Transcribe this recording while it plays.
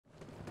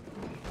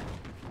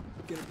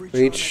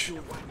Reach.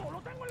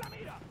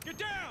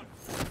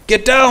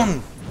 Get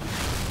down!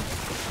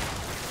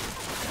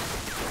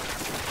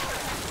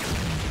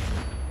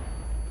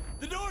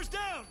 The door's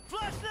down!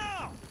 Flash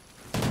now!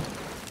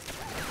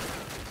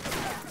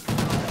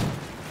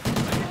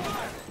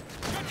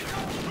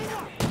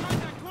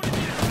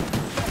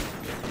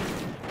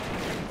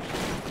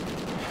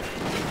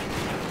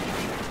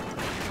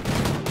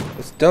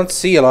 Don't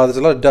see a lot, there's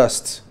a lot of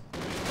dust.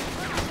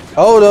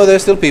 Oh no,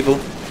 there's still people.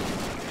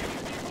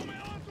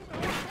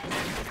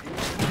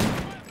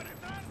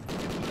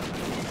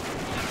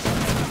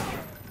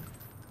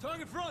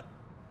 Target front!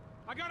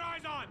 I got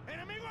eyes on!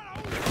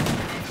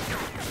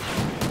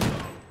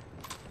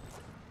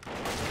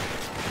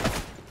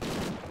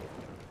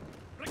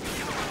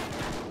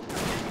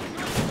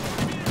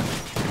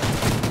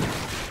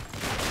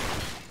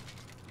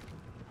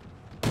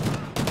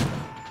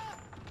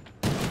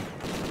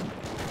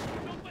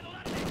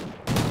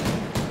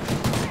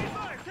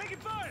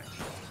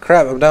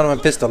 Crap, I'm down on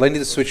my pistol. I need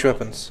to switch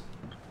weapons.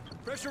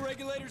 Pressure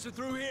regulators are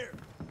through here.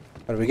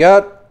 What do we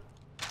got?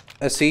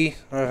 Let's see.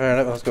 Oh, fair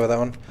enough. Let's go with that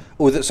one.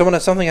 Oh,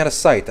 something had a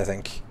sight, I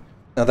think.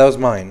 No, that was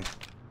mine.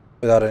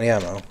 Without any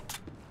ammo.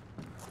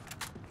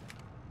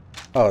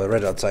 Oh, the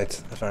red dot sight.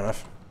 Fair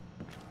enough.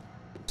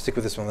 Stick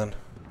with this one then.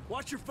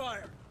 Watch your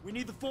fire. We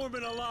need the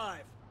foreman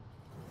alive.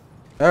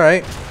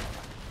 Alright.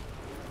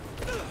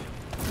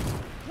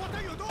 What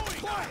are you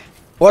doing? Quiet!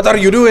 What are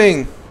you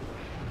doing?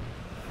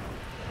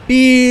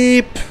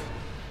 Beep!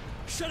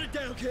 Shut it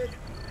down, kid.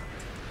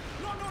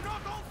 No, don't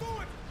do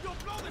it. You'll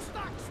blow the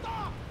stock.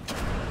 Stop.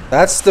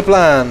 That's the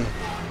plan.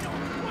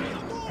 What are you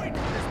doing?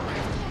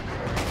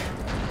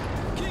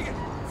 Keegan,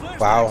 flash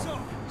Wow. lights up.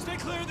 Stay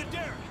clear of the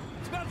derrick.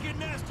 It's about to get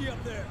nasty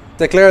up there.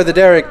 Declare the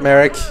Derrick,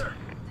 Merrick.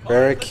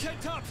 Derrick. Let's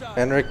head topside.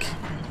 Henrik.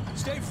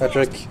 Stay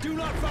Patrick. frosty. Do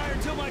not fire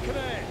until my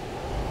command.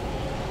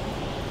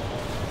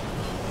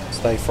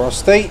 Stay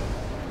frosty.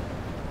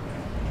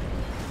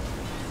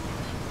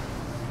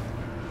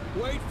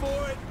 Wait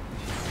for it.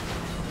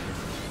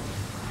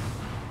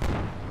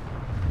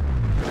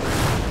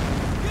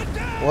 Get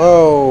down.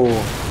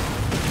 Whoa.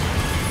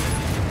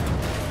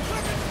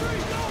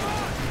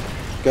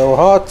 Go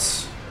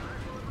hot.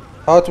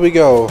 Hot we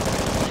go.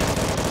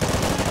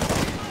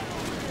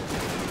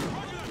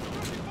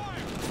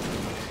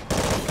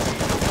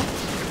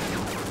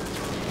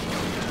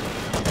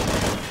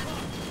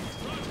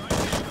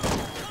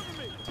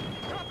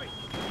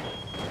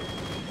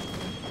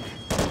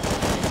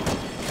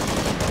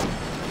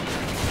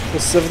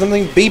 There's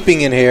something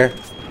beeping in here.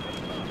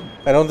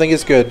 I don't think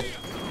it's good.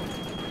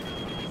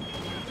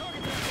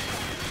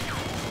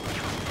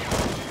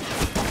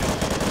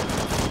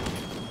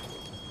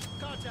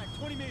 Contact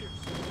 20 meters.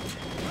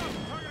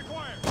 Target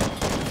acquired.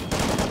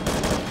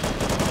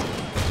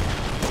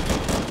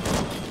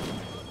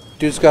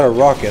 Dude's got a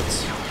rocket.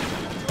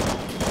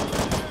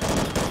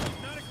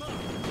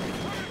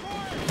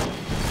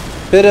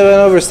 Bit of an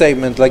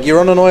overstatement, like you're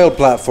on an oil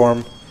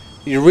platform.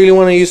 You really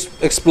want to use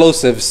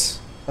explosives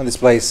on this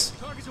place.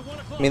 Targets at 1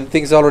 o'clock. I mean, the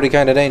thing's already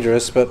kind of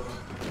dangerous, but...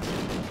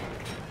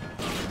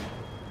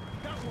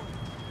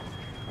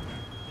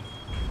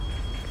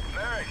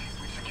 Merrick,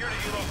 we secured a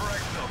helo for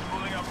exfil.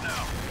 Pulling up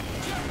now.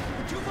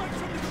 Jeff, 2 mics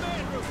from the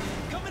command room.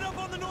 Coming up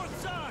on the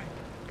north side.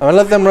 I'm gonna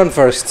let them run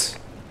first.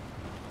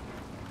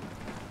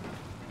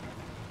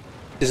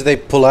 Is they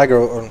pull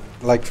aggro, or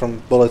like from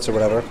bullets or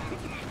whatever.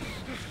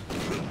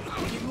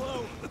 Keep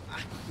low. The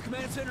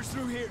command center's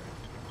through here.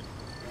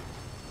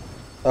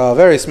 Oh,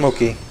 very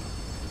smoky.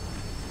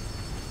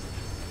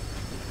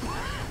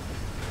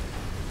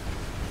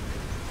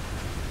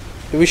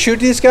 Do we shoot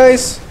these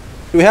guys?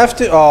 Do we have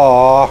to?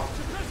 Aww.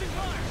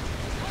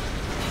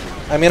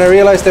 I mean, I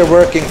realize they're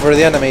working for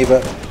the enemy,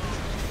 but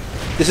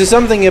this is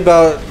something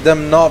about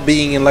them not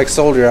being in like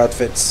soldier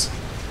outfits.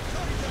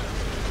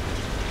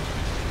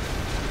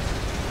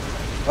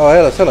 Oh,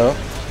 hello.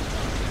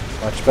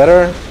 Much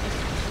better.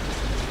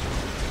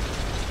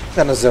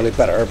 Not necessarily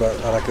better, but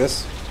I like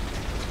this.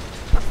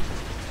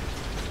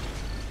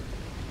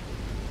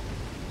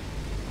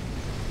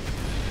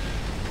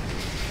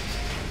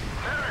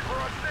 Merrick, we're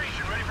on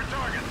station, ready for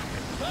target.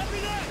 Copy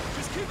that.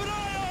 Just keep an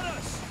eye on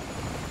us.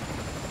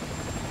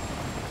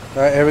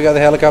 Alright, here we go, the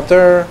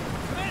helicopter.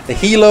 The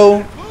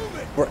helo. Move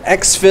it. We're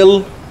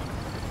exfil.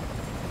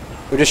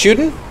 We're just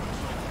shooting?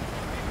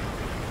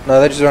 No,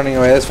 they're just running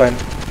away, that's fine.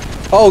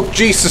 Oh,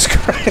 Jesus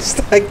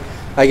Christ.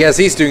 I guess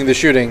he's doing the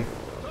shooting.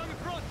 Target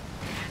front.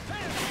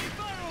 Hey,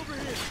 fire over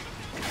here.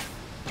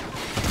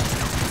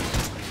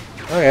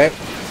 Okay.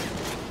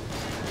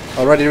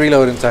 Already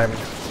reload in time.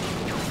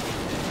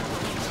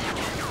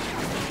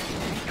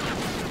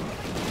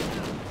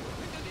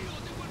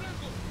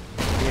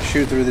 You can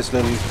shoot through this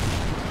little...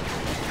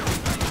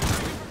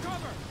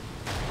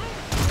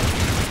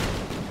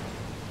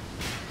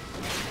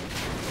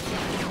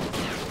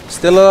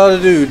 Still a lot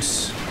of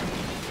dudes.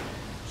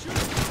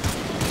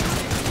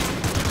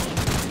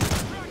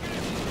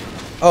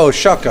 Oh,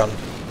 shotgun.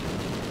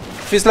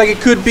 Feels like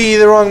it could be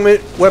the wrong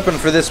weapon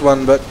for this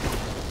one, but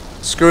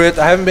screw it.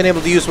 I haven't been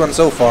able to use one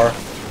so far.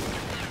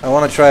 I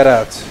want to try it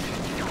out.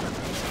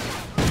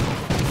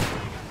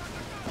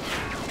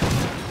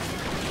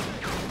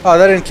 Oh,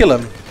 that didn't kill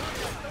him.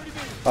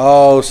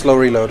 Oh, slow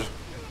reload.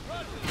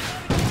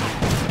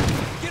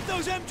 Get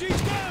those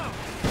MGs down.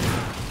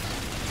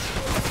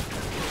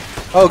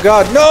 Oh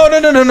god, no, no,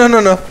 no, no, no,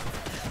 no, no.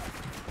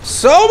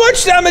 So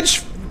much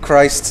damage!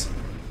 Christ.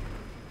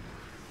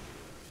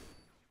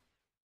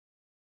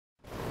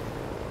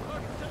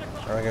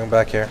 Alright, going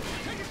back here.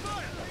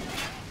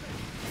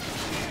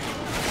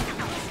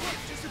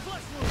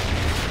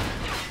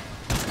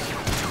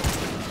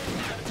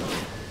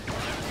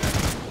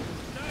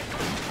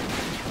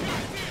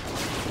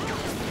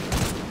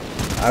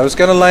 I was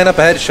gonna line up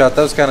a headshot,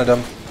 that was kinda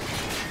dumb.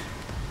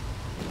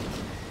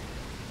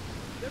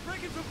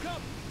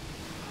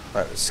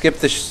 Alright, skip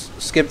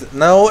the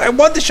no, I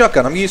want the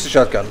shotgun, I'm used to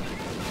shotgun.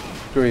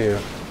 Screw you.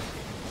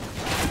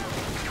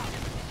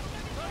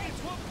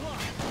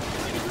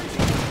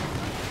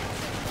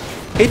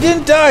 He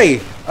didn't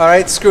die!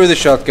 Alright, screw the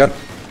shotgun.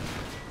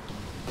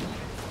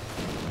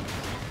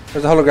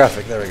 There's a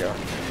holographic, there we go.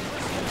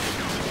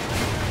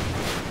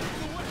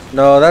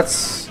 No,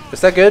 that's...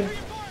 is that good?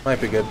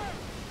 Might be good.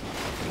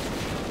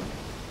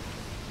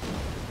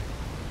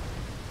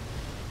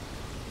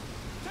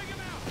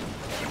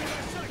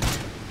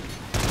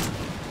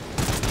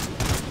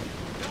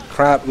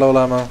 Crap, low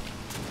ammo.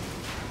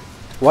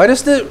 Why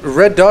does the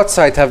red dot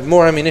sight have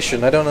more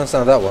ammunition? I don't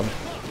understand that one.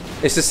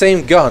 It's the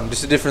same gun,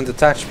 just a different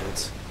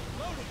attachment.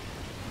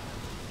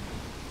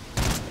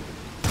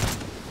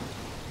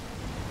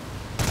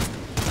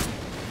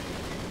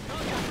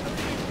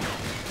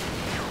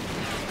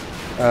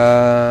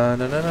 No,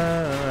 no, no,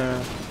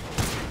 no.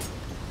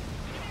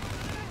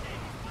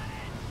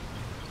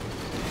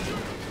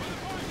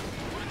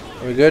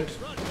 Are we good?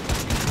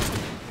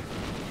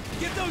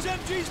 Get those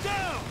MGs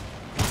down.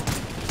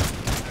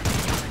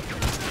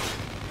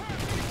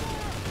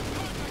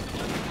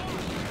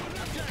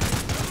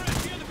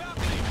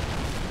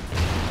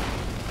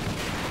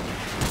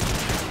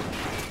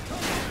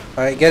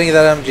 Alright, getting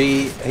that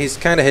MG. He's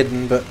kind of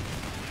hidden, but...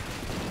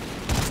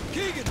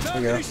 Keegan,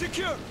 balcony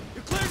secure.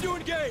 You're clear to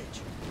engage.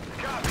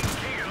 Copy.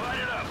 Keegan, light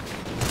it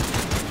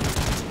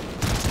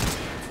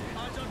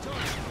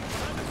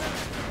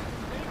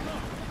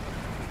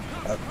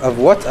up. Of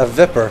what? A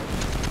Viper.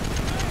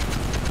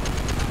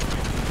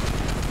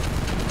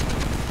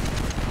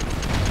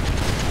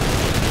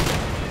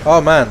 Oh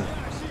man.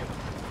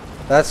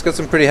 That's got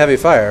some pretty heavy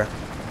fire.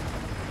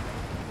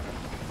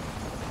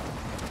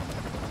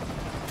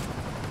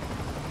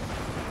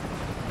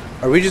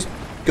 Are we just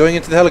going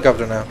into the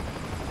helicopter now?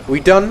 We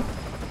done?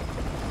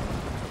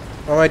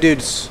 Oh my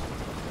dudes.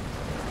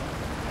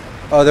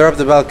 Oh, they're up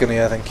the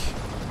balcony, I think.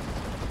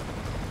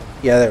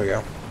 Yeah, there we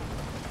go.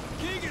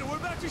 Keegan, we're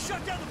about to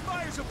shut down the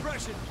fire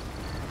suppression.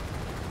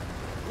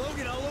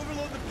 Logan, I'll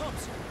overload the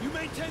pumps. You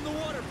maintain the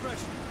water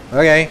pressure.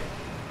 Okay.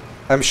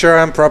 I'm sure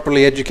I'm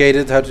properly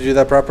educated how to do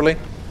that properly.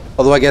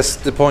 Although I guess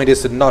the point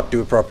is to not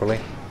do it properly.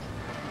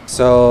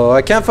 So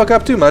I can't fuck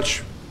up too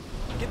much.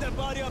 Get that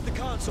body off the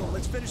console.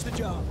 Let's finish the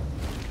job.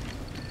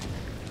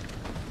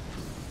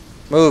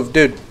 Move,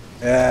 dude.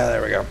 Yeah,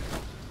 there we go.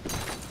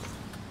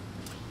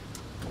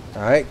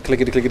 Alright,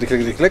 clickety clickety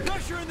clickety click.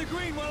 Pressure in the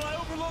green while I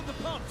overload the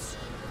pumps.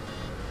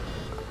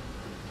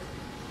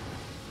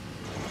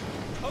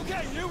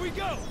 Okay, here we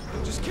go.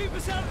 Just keep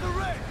us out of the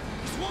red.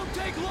 This won't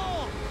take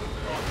long.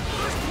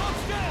 First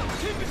pump's down.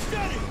 Keep it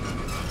steady.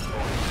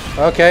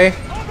 Okay.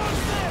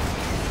 Almost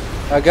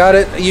there. I got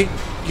it.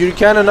 You're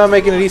kind of not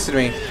making it easy to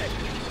me.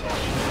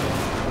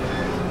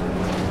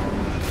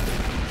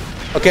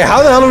 Okay,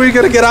 how the hell are we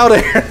gonna get out of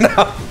here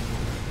now?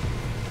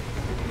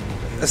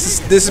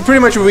 This is pretty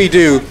much what we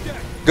do.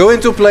 Go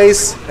into a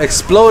place,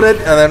 explode it,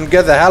 and then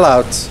get the hell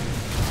out.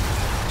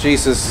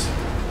 Jesus.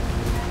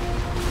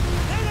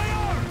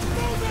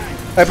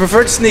 I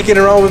prefer sneaking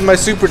around with my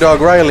super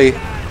dog, Riley.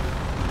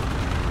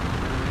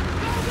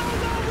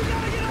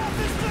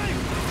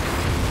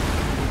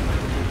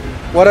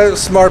 What a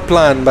smart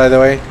plan, by the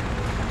way.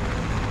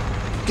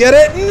 Get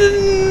it?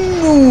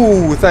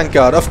 Ooh, thank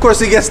God. Of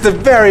course he gets the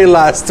very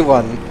last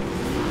one.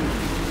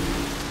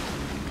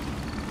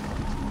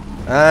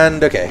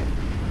 And okay.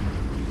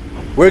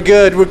 We're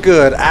good, we're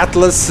good.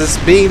 Atlas is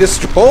being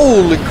destroyed.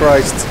 Holy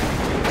Christ.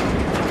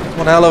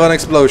 One hell of an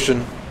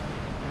explosion.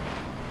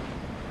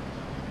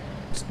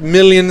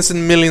 Millions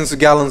and millions of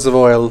gallons of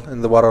oil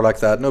in the water like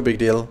that. No big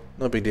deal.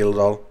 No big deal at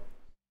all.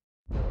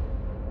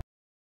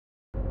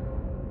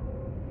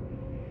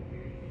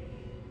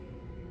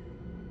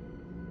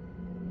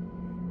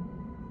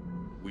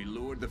 We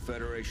lured the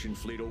Federation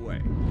fleet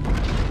away,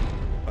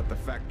 but the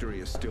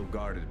factory is still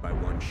guarded by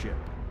one ship.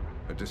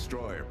 A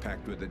destroyer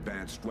packed with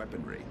advanced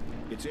weaponry.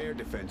 Its air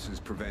defenses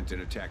prevent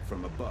an attack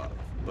from above,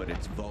 but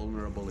it's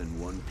vulnerable in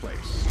one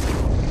place.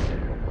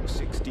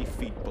 60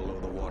 feet below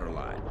the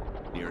waterline,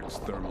 near its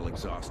thermal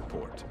exhaust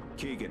port.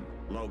 Keegan,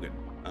 Logan,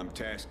 I'm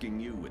tasking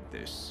you with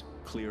this.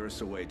 Clear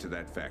us away to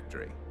that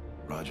factory.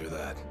 Roger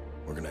that.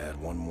 We're gonna add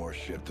one more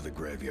ship to the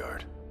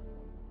graveyard.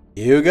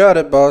 You got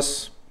it,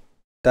 boss.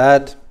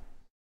 Dad,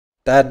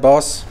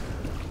 boss.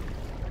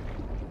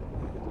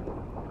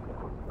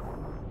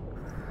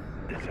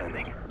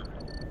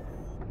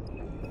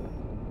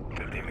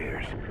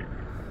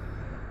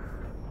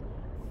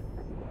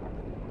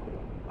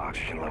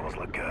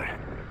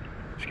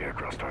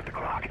 Scarecrow, start the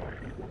clock.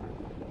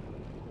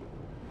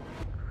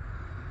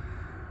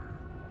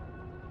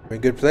 We're in a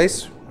good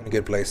place? We're in a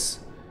good place.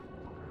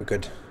 We're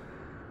good.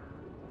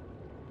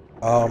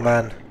 Oh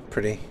man,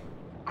 pretty.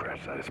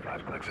 Crash site is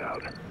 5 clicks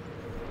out.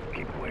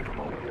 Keep away from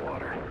open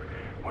water.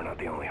 We're not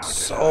the only hunters.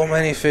 So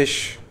many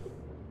fish.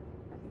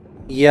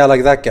 Yeah,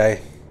 like that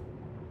guy.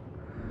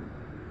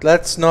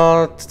 Let's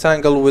not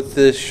tangle with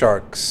the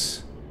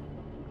sharks.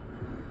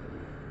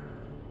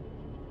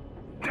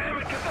 Damn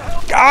it, get the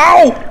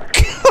hell. Ow!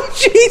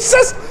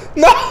 Jesus!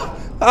 No!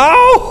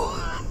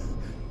 Ow!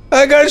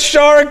 I got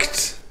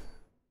sharked!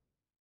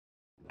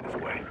 This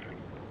way.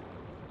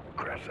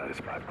 Crash site is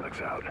 5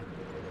 clicks out.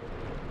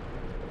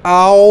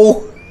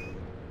 Ow!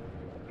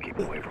 Keep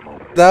away from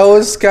open. That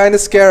was kind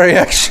of scary,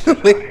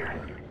 actually.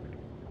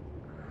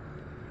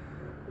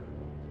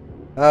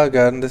 Oh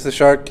god, this is a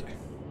shark.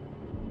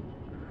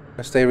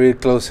 I stay really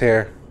close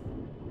here.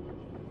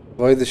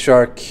 Avoid the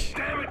shark.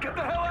 Damn it, get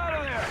the hell out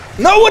of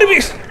there! No, what do you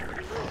mean?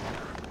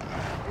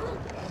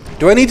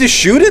 Do I need to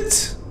shoot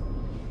it?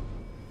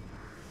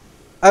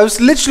 I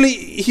was literally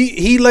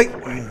he like.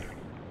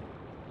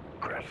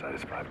 Crash site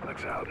is 5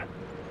 clicks out.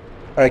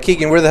 Alright,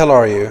 Keegan, where the hell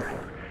are you?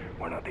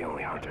 We're not the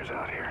only hunters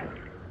out here.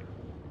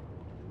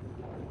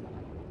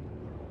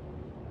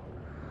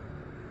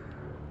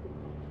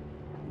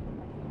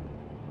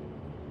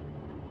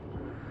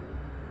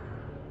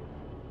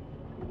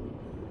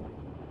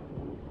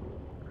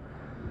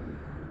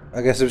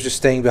 I guess I was just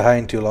staying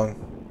behind too long.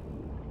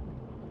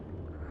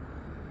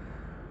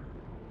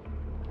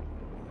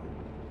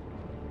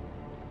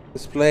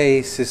 This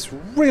place is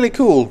really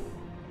cool.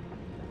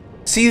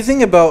 See, the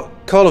thing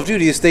about Call of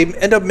Duty is they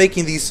end up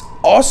making these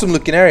awesome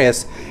looking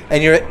areas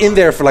and you're in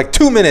there for like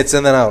 2 minutes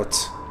and then out.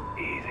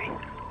 Easy.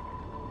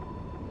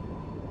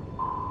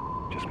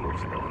 Just move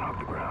slow and off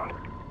the ground.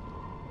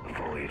 The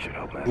foliage should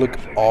help mask Look our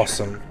signature.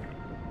 awesome.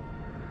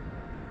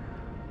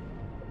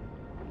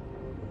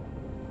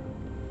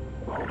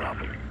 Hold up.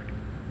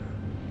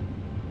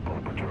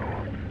 Full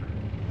patrol.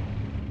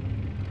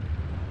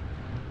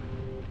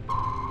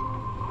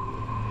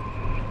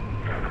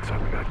 Looks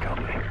like we got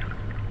company.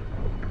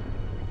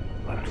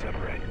 Let them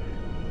separate.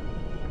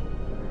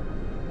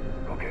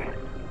 Okay.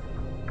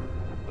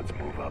 Let's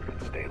move up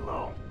and stay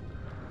low.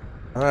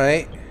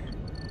 Alright.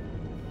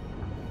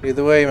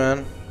 Either way,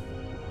 man.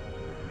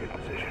 In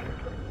position.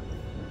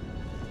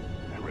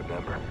 And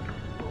remember,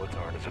 bullets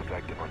aren't as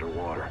effective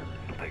underwater.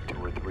 It'll take 2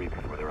 or 3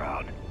 before they're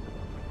out.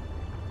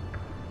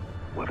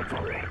 Weapons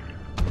free.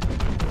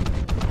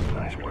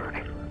 Nice work.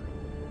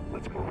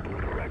 Let's move to the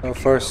direct. So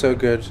far, so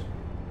good.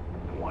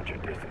 And watch your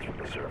distance from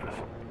the surface.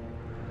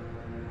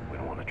 We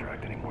don't want to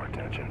attract any more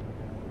attention.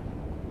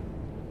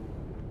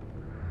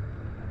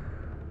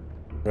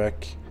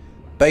 Wreck.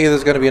 Bet you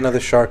there's gonna be another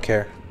shark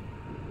here.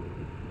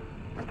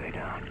 Stay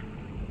down.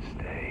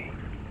 Stay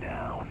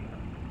down.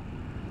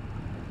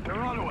 They're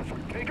onto us.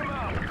 Take them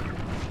out.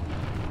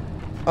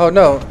 Oh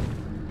no.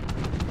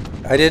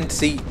 I didn't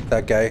see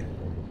that guy.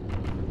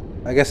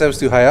 I guess I was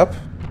too high up.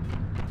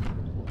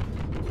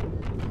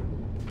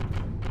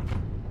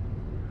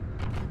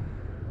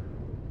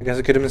 I guess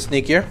I could have been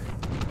sneakier.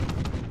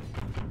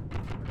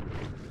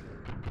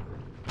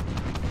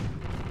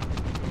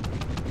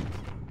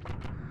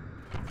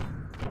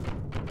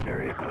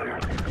 Area clear.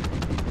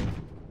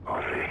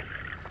 On me.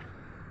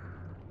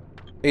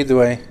 Either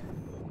way.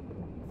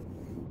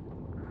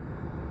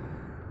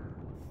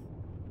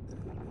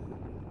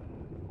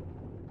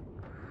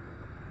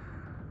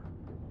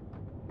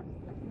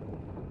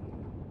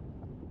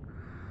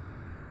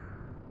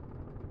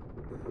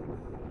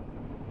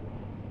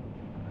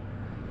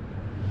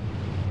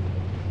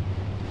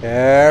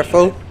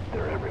 Careful.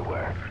 They're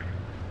everywhere.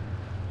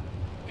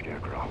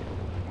 Scarecrow,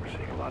 we're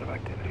seeing a lot of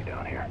activity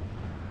down here.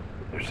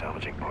 They're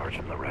salvaging parts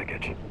from the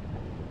wreckage.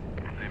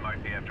 They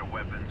might be after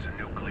weapons and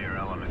nuclear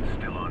elements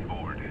still on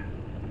board.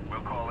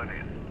 We'll call it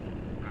in.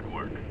 Good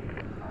work.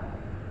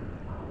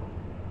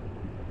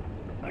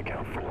 I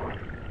count 4.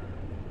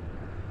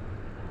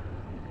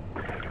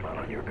 Take them out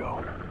on your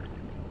go.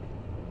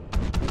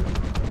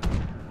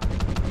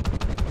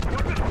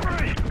 Weapons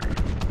free!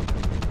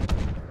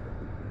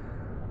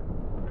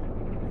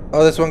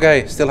 Oh, there's one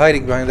guy still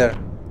hiding behind there.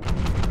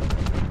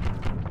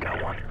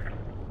 Got one.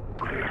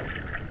 Clear.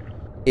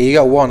 Yeah, you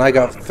got 1, I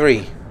got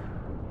 3.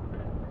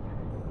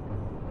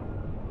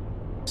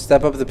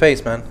 Step up the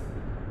pace, man.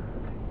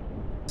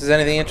 Is there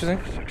anything interesting?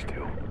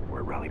 6-2.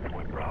 We're at Rally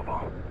Point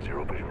Bravo.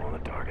 0 visual on the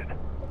target.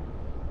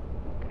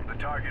 The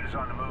target is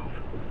on the move.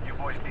 You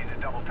boys need to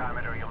double time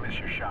it or you'll miss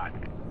your shot.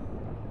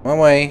 One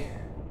way.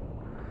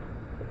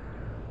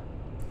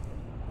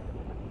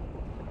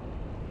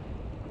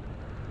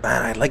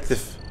 Man, I like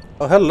the...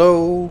 Oh,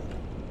 hello.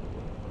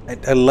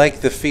 I like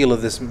the feel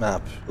of this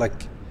map.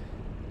 Like...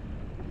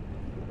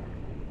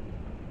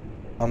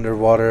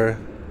 underwater.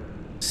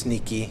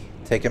 Sneaky.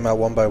 Take them out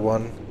one by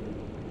one.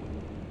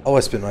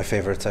 Always been my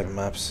favorite type of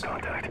maps.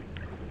 Contact.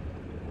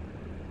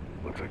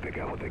 Looks like they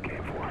got what they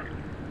came for.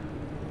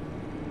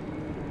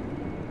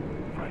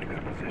 Find a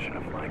good position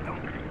to flank them.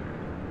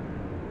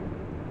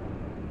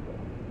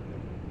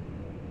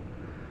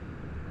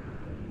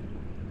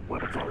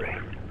 3.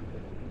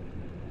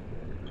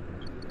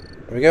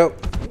 There we go.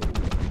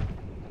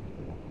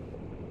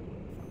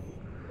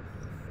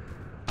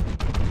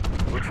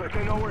 Looks like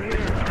they know we're here.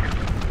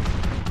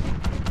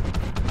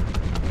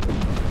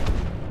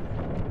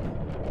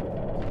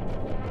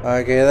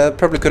 Okay, that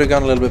probably could have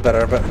gone a little bit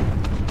better, but...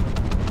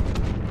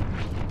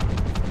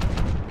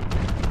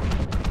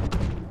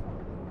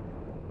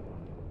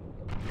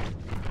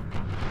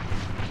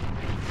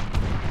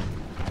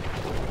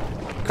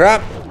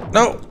 Crap!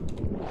 No!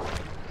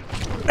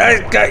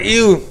 I got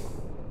you!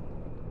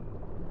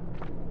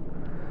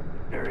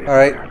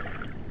 Alright.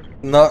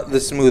 Not the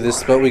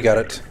smoothest, but we got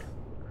it.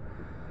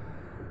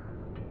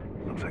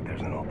 Looks like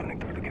there's an opening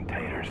through the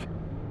containers.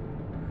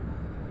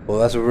 Well,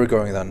 that's where we're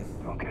going then.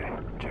 Okay,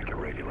 check your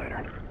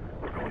regulator.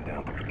 We're going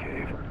down through the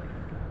cave.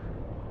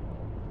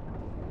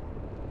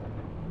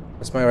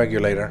 That's my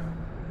regulator.